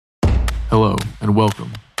Hello, and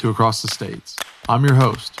welcome to Across the States. I'm your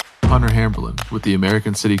host, Hunter Hamberlin with the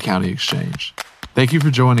American City County Exchange. Thank you for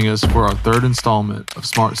joining us for our third installment of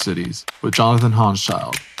Smart Cities with Jonathan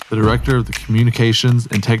Hanschild, the Director of the Communications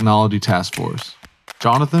and Technology Task Force.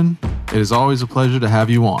 Jonathan, it is always a pleasure to have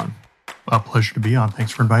you on. A pleasure to be on.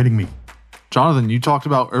 Thanks for inviting me. Jonathan, you talked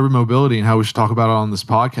about urban mobility and how we should talk about it on this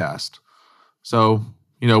podcast. So,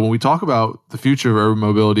 when we talk about the future of urban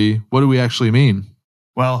mobility, what do we actually mean?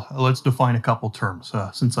 Well, let's define a couple terms.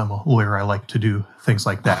 Since I'm a lawyer, I like to do things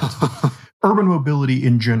like that. Urban mobility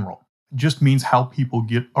in general just means how people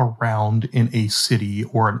get around in a city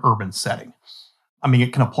or an urban setting. I mean,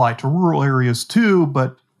 it can apply to rural areas too,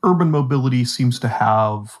 but urban mobility seems to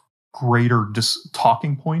have greater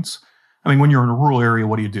talking points. I mean, when you're in a rural area,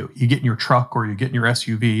 what do? You get in your truck or you get in your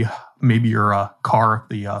SUV, maybe your car,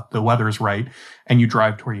 if the weather is right, and you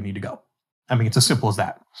drive to where you need to go. I mean, it's as simple as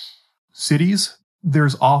that. Cities,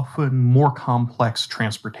 there's often more complex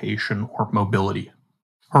transportation or mobility.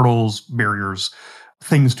 Hurdles, barriers,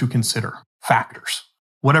 things to consider, factors,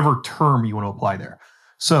 whatever term you want to apply there.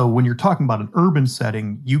 So when you're talking about an urban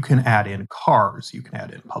setting, you can add in cars, you can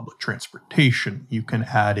add in public transportation, you can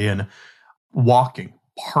add in walking,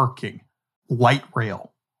 parking, light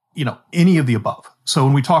rail, any of the above. So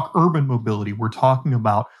when we talk urban mobility, we're talking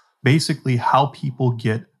about basically how people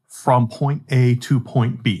get from point A to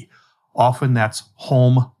point B. Often that's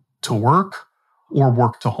home to work or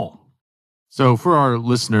work to home. So for our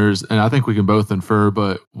listeners, and I think we can both infer,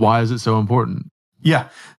 but why is it so important? Yeah.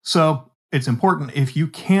 So it's important if you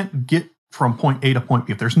can't get from point A to point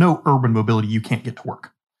B. If there's no urban mobility, you can't get to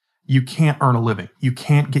work. You can't earn a living. You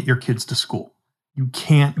can't get your kids to school. You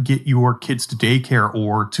can't get your kids to daycare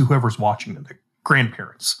or to whoever's watching them, the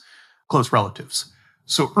grandparents, close relatives.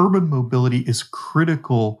 So urban mobility is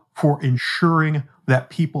critical for ensuring that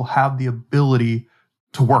people have the ability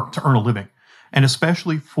to work, to earn a living. And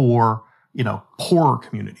especially for, poorer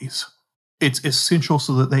communities, it's essential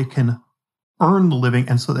so that they can earn the living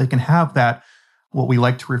and so they can have that, what we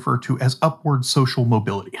like to refer to as upward social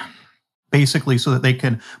mobility. Basically, so that they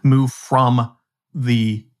can move from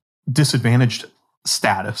the disadvantaged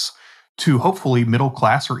status to hopefully middle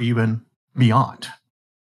class or even beyond.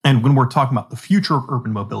 And when we're talking about the future of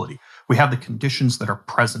urban mobility, we have the conditions that are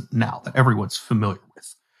present now that everyone's familiar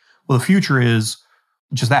with. Well, the future is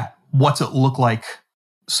just that. What's it look like,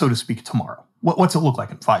 so to speak, tomorrow? What's it look like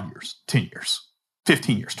in 5 years, 10 years,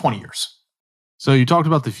 15 years, 20 years? So you talked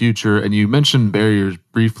about the future and you mentioned barriers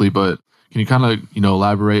briefly, but can you kind of,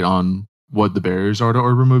 elaborate on what the barriers are to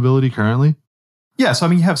urban mobility currently? Yes,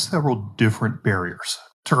 you have several different barriers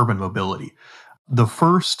to urban mobility. The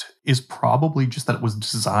first is probably just that it was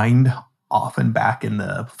designed often back in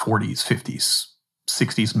the 40s, 50s,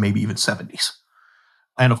 60s, maybe even 70s.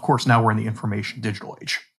 And of course, now we're in the information digital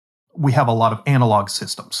age. We have a lot of analog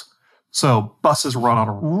systems. So buses run on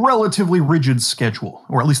a relatively rigid schedule,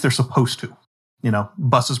 or at least they're supposed to.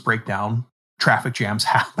 Buses break down, traffic jams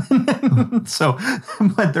happen.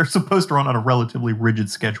 But they're supposed to run on a relatively rigid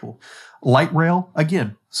schedule. Light rail,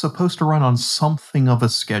 again, supposed to run on something of a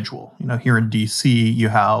schedule. Here in DC, you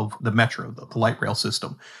have the metro, the light rail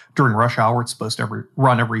system. During rush hour, it's supposed to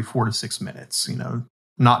run every 4 to 6 minutes.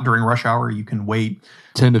 Not during rush hour, you can wait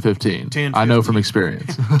 10 to 15. 10, I know from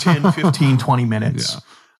experience. 10, 15, 20 minutes. Yeah.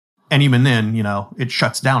 And even then, it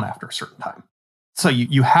shuts down after a certain time. So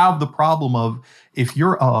you have the problem of if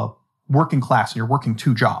you're a working class and you're working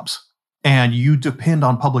 2 jobs and you depend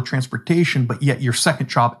on public transportation, but yet your second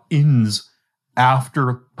job ends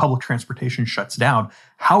after public transportation shuts down,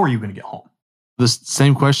 how are you going to get home? The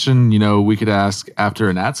same question, we could ask after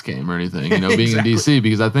a Nats game or anything, being Exactly. in DC,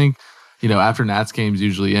 because I think, after Nats games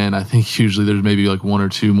usually end, I think usually there's maybe like 1 or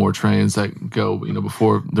 2 more trains that go,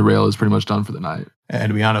 before the rail is pretty much done for the night.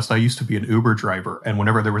 And to be honest, I used to be an Uber driver, and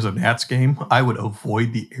whenever there was a Nats game, I would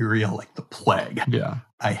avoid the area like the plague. Yeah.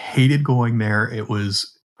 I hated going there. It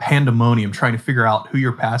was pandemonium trying to figure out who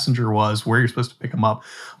your passenger was, where you're supposed to pick them up.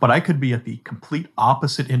 But I could be at the complete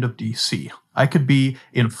opposite end of DC. I could be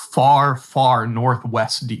in far, far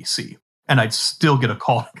northwest DC, and I'd still get a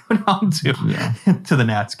call to go down to the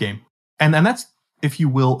Nats game. And that's, if you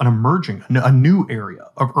will, a new area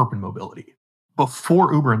of urban mobility.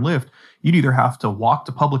 Before Uber and Lyft, you'd either have to walk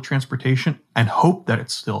to public transportation and hope that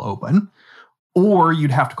it's still open, or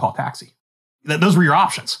you'd have to call taxi. Those were your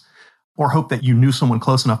options. Or hope that you knew someone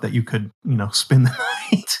close enough that you could, spend the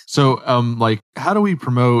night. So, how do we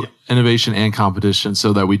promote innovation and competition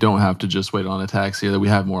so that we don't have to just wait on a taxi, or that we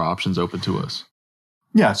have more options open to us?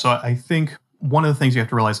 Yeah, so I think one of the things you have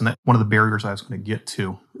to realize, and that one of the barriers I was going to get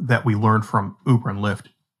to that we learned from Uber and Lyft,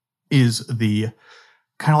 is the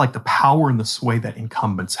kind of like the power and the sway that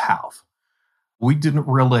incumbents have. we didn't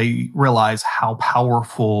really realize how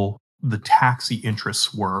powerful the taxi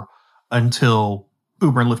interests were until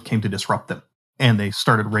Uber and Lyft came to disrupt them, and they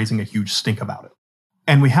started raising a huge stink about it.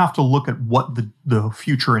 And we have to look at what the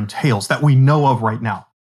future entails that we know of right now.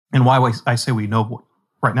 And why I say we know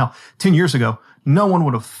right now. 10 years ago, no one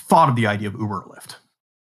would have thought of the idea of Uber or Lyft.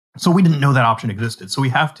 So we didn't know that option existed. So we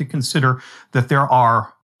have to consider that there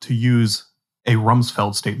are, to use a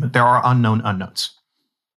Rumsfeld statement, there are unknown unknowns.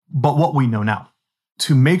 But what we know now,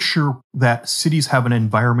 to make sure that cities have an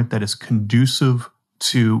environment that is conducive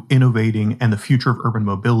to innovating and the future of urban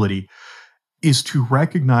mobility, is to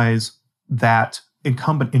recognize that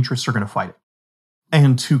incumbent interests are going to fight it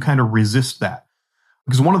and to kind of resist that.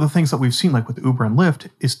 Because one of the things that we've seen, like with Uber and Lyft,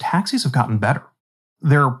 is taxis have gotten better.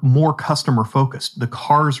 They're more customer focused. The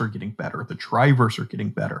cars are getting better. The drivers are getting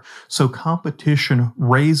better. So competition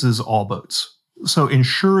raises all boats. So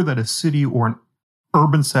ensure that a city or an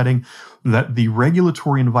urban setting, that the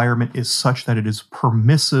regulatory environment is such that it is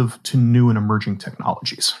permissive to new and emerging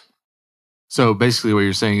technologies. So basically what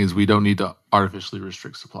you're saying is we don't need to artificially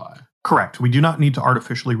restrict supply. Correct. We do not need to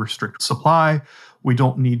artificially restrict supply. We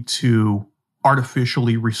don't need to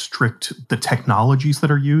artificially restrict the technologies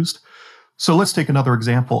that are used. So let's take another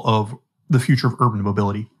example of the future of urban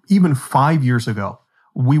mobility. Even 5 years ago,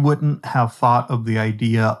 we wouldn't have thought of the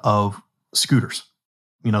idea of scooters.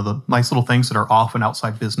 You know, the nice little things that are often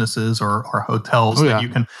outside businesses or hotels that you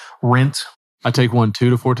can rent. I take one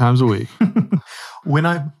 2 to 4 times a week. When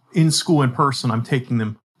I'm in school in person, I'm taking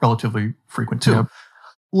them relatively frequent too. Yep.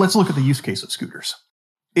 Let's look at the use case of scooters.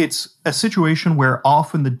 It's a situation where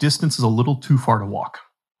often the distance is a little too far to walk,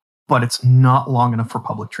 but it's not long enough for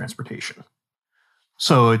public transportation.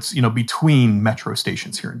 So it's, between metro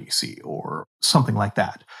stations here in DC or something like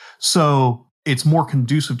that. So it's more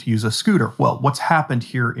conducive to use a scooter. Well, what's happened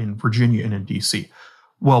here in Virginia and in DC?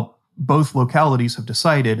 Well, both localities have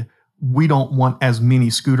decided we don't want as many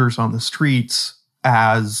scooters on the streets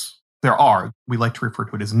as there are. We like to refer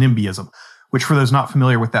to it as NIMBYism, which for those not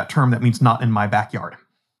familiar with that term, that means not in my backyard.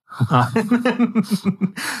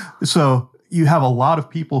 So you have a lot of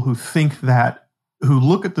people who who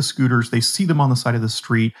look at the scooters, they see them on the side of the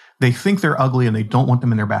street, they think they're ugly and they don't want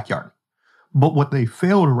them in their backyard. But what they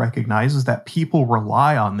fail to recognize is that people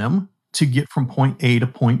rely on them to get from point A to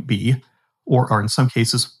point B, or in some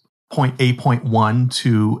cases, point A, point 1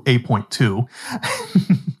 to A, point 2.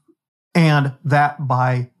 And that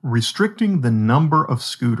by restricting the number of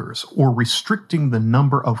scooters or restricting the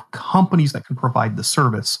number of companies that can provide the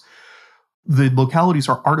service, the localities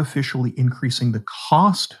are artificially increasing the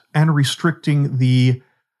cost and restricting the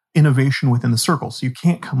innovation within the circle. So you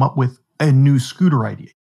can't come up with a new scooter idea.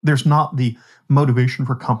 There's not the motivation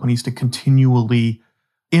for companies to continually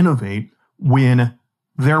innovate when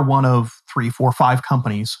they're one of 3, 4, 5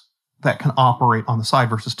 companies that can operate on the side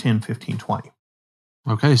versus 10, 15, 20.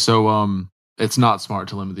 Okay, so it's not smart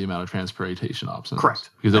to limit the amount of transportation options. Correct.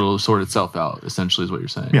 Because it'll sort itself out, essentially, is what you're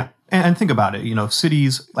saying. Yeah. And think about it.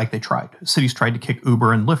 Cities, cities tried to kick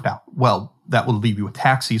Uber and Lyft out. Well, that would leave you with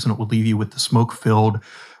taxis, and it would leave you with the smoke-filled,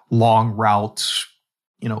 long route,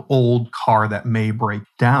 old car that may break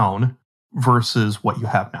down versus what you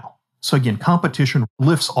have now. So again, competition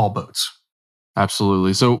lifts all boats.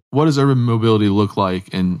 Absolutely. So what does urban mobility look like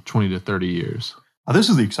in 20 to 30 years? Now, this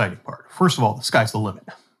is the exciting part. First of all, the sky's the limit.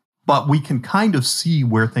 But we can kind of see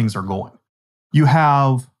where things are going. You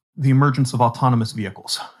have the emergence of autonomous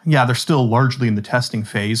vehicles. Yeah, they're still largely in the testing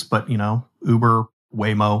phase, but, Uber,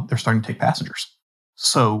 Waymo, they're starting to take passengers.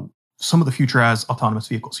 So some of the future has autonomous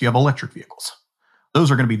vehicles. You have electric vehicles.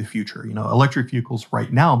 Those are going to be the future. Electric vehicles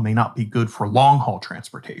right now may not be good for long-haul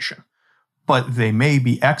transportation, but they may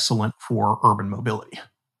be excellent for urban mobility.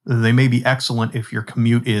 They may be excellent if your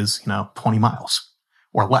commute is, 20 miles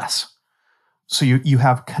or less. So you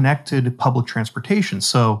have connected public transportation.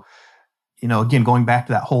 So, again, going back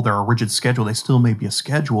to that whole, they're a rigid schedule, they still may be a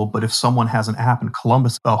schedule, but if someone has an app in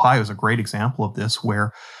Columbus, Ohio is a great example of this,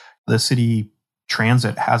 where the city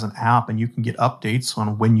transit has an app and you can get updates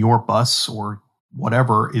on when your bus or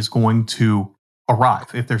whatever is going to arrive,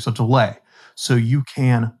 if there's a delay. So you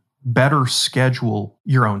can better schedule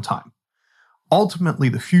your own time. Ultimately,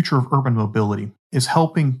 the future of urban mobility is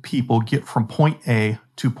helping people get from point A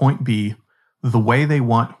to point B the way they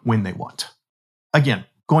want, when they want. Again,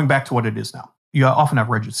 going back to what it is now, you often have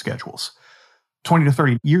rigid schedules. 20 to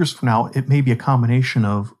 30 years from now, it may be a combination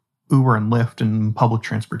of Uber and Lyft and public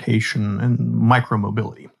transportation and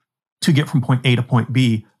micromobility to get from point A to point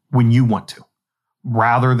B when you want to,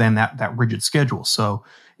 rather than that rigid schedule. So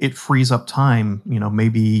it frees up time.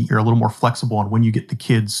 Maybe you're a little more flexible on when you get the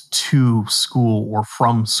kids to school or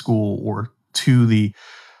from school or to the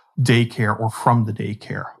daycare or from the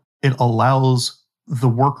daycare. It allows the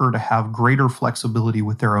worker to have greater flexibility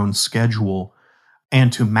with their own schedule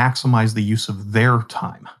and to maximize the use of their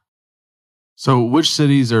time. So which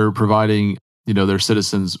cities are providing, their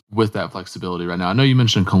citizens with that flexibility right now? I know you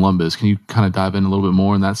mentioned Columbus. Can you kind of dive in a little bit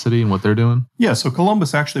more in that city and what they're doing? Yeah, so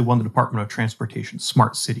Columbus actually won the Department of Transportation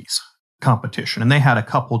Smart Cities competition, and they had a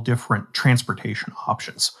couple different transportation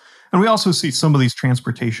options. And we also see some of these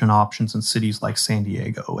transportation options in cities like San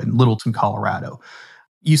Diego and Littleton, Colorado.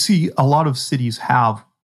 You see a lot of cities have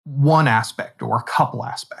one aspect or a couple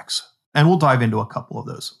aspects, and we'll dive into a couple of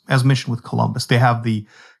those. As mentioned with Columbus, they have the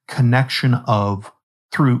connection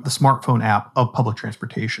through the smartphone app of public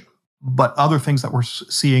transportation. But other things that we're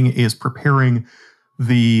seeing is preparing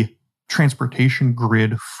the transportation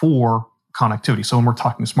grid for connectivity. So when we're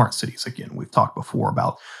talking smart cities, again, we've talked before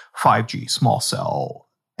about 5G, small cell,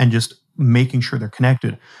 and just making sure they're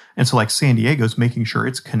connected. And so like San Diego's making sure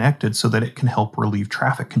it's connected so that it can help relieve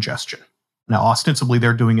traffic congestion. Now, ostensibly,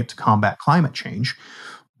 they're doing it to combat climate change,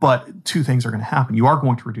 but two things are going to happen. You are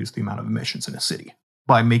going to reduce the amount of emissions in a city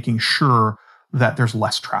by making sure that there's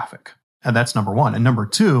less traffic. And that's number one. And number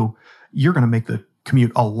two, you're going to make the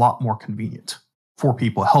commute a lot more convenient for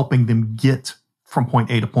people, helping them get from point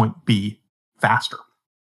A to point B faster,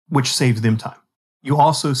 which saves them time. You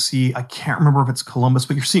also see, I can't remember if it's Columbus,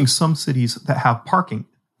 but you're seeing some cities that have parking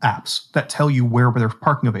apps that tell you where there's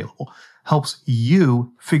parking available. Helps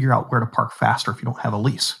you figure out where to park faster if you don't have a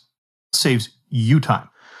lease. Saves you time.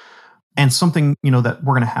 And something,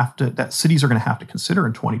 that cities are going to have to consider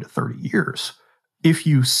in 20 to 30 years. If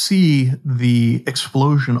you see the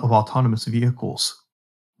explosion of autonomous vehicles,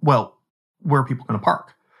 well, where are people going to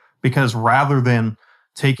park? Because rather than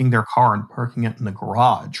taking their car and parking it in the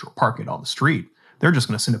garage or parking it on the street, they're just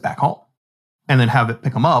going to send it back home and then have it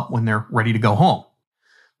pick them up when they're ready to go home.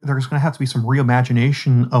 There's going to have to be some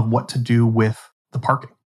reimagination of what to do with the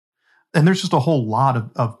parking. And there's just a whole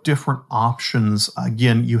lot of different options.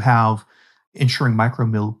 Again, you have ensuring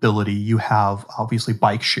micromobility. You have obviously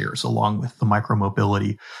bike shares along with the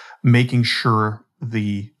micromobility, making sure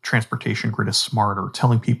the transportation grid is smarter,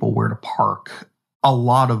 telling people where to park. A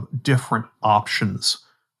lot of different options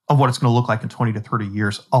of what it's going to look like in 20 to 30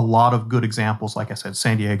 years. A lot of good examples, like I said,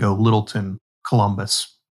 San Diego, Littleton,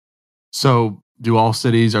 Columbus. So do all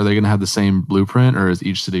cities, are they going to have the same blueprint, or is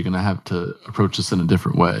each city going to have to approach this in a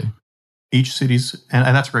different way? Each city's,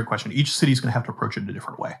 and that's a great question, each city's going to have to approach it in a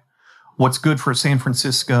different way. What's good for San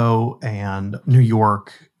Francisco and New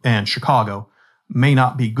York and Chicago may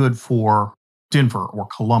not be good for Denver or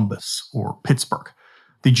Columbus or Pittsburgh.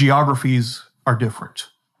 The geographies are different.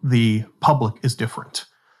 The public is different.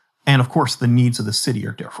 And of course, the needs of the city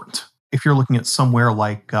are different. If you're looking at somewhere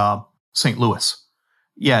like St. Louis,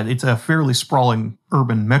 yeah, it's a fairly sprawling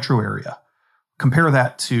urban metro area. Compare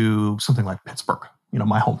that to something like Pittsburgh,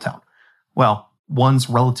 my hometown. Well, one's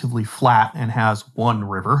relatively flat and has one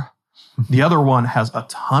river. The other one has a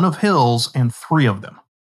ton of hills and 3 of them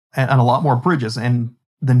and a lot more bridges, and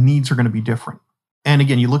the needs are going to be different. And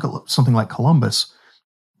again, you look at something like Columbus,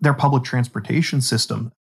 their public transportation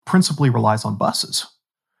system principally relies on buses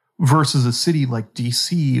versus a city like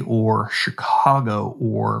DC or Chicago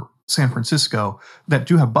or San Francisco that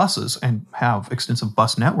do have buses and have extensive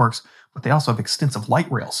bus networks, but they also have extensive light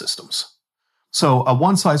rail systems. So a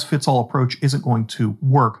one-size-fits-all approach isn't going to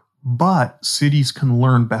work, but cities can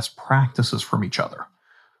learn best practices from each other.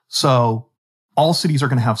 So all cities are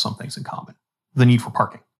going to have some things in common. The need for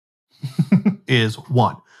parking is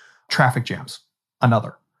one. Traffic jams,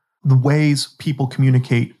 another. The ways people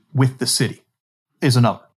communicate with the city is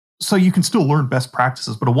another. So you can still learn best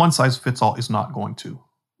practices, but a one-size-fits-all is not going to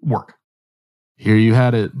work. Here you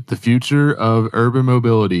had it. The future of urban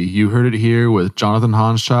mobility. You heard it here with Jonathan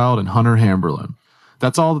Hanschild and Hunter Hamberlin.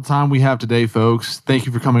 That's all the time we have today, folks. Thank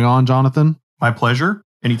you for coming on, Jonathan. My pleasure.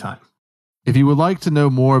 Anytime. If you would like to know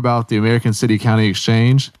more about the American City County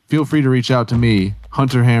Exchange, feel free to reach out to me,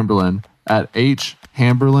 Hunter Hamberlin, at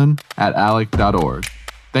hhamberlin@alec.org.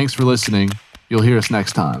 Thanks for listening. You'll hear us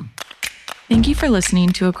next time. Thank you for listening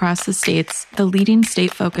to Across the States, the leading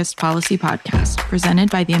state-focused policy podcast presented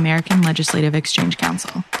by the American Legislative Exchange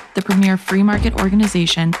Council, the premier free market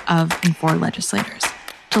organization of and for legislators.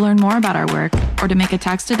 To learn more about our work or to make a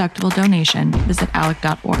tax-deductible donation, visit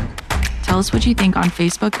alec.org. Tell us what you think on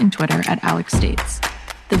Facebook and Twitter at Alec States.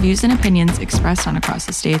 The views and opinions expressed on Across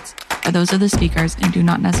the States are those of the speakers and do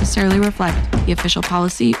not necessarily reflect the official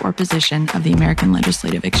policy or position of the American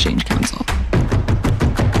Legislative Exchange Council.